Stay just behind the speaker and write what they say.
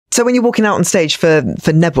So when you're walking out on stage for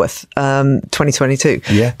Nebworth 2022,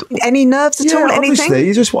 yeah, any nerves at all? Obviously, Anything?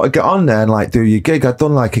 you just want to get on there and like do your gig. I'd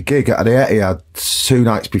done like a gig at the Etihad 2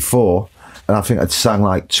 nights before, and I think I'd sang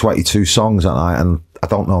like 22 songs that night, and I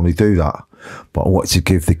don't normally do that. But I wanted to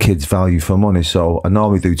give the kids value for money, so I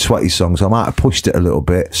normally do 20 songs. I might have pushed it a little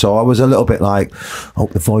bit, so I was a little bit like,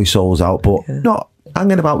 hope the voice holds out, but not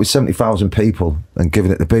hanging about with 70,000 people and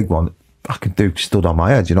giving it the big one. I can do stood on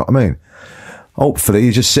my head, you know what I mean? Hopefully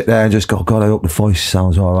you just sit there and just go, God, I hope the voice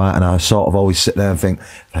sounds all right. And I sort of always sit there and think,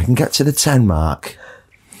 if I can get to the 10 mark,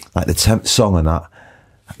 like the 10th song and that,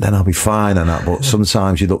 then I'll be fine and that. But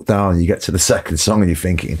sometimes you look down and you get to the second song and you're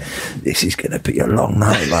thinking, this is going to be a long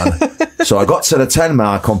night, man. So I got to the 10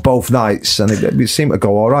 mark on both nights and it seemed to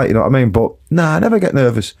go all right, you know what I mean? But nah, I never get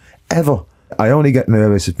nervous, ever. I only get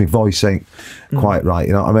nervous if my voice ain't quite right,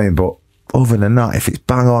 you know what I mean? But other than that, if it's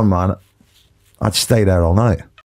bang on, man, I'd stay there all night.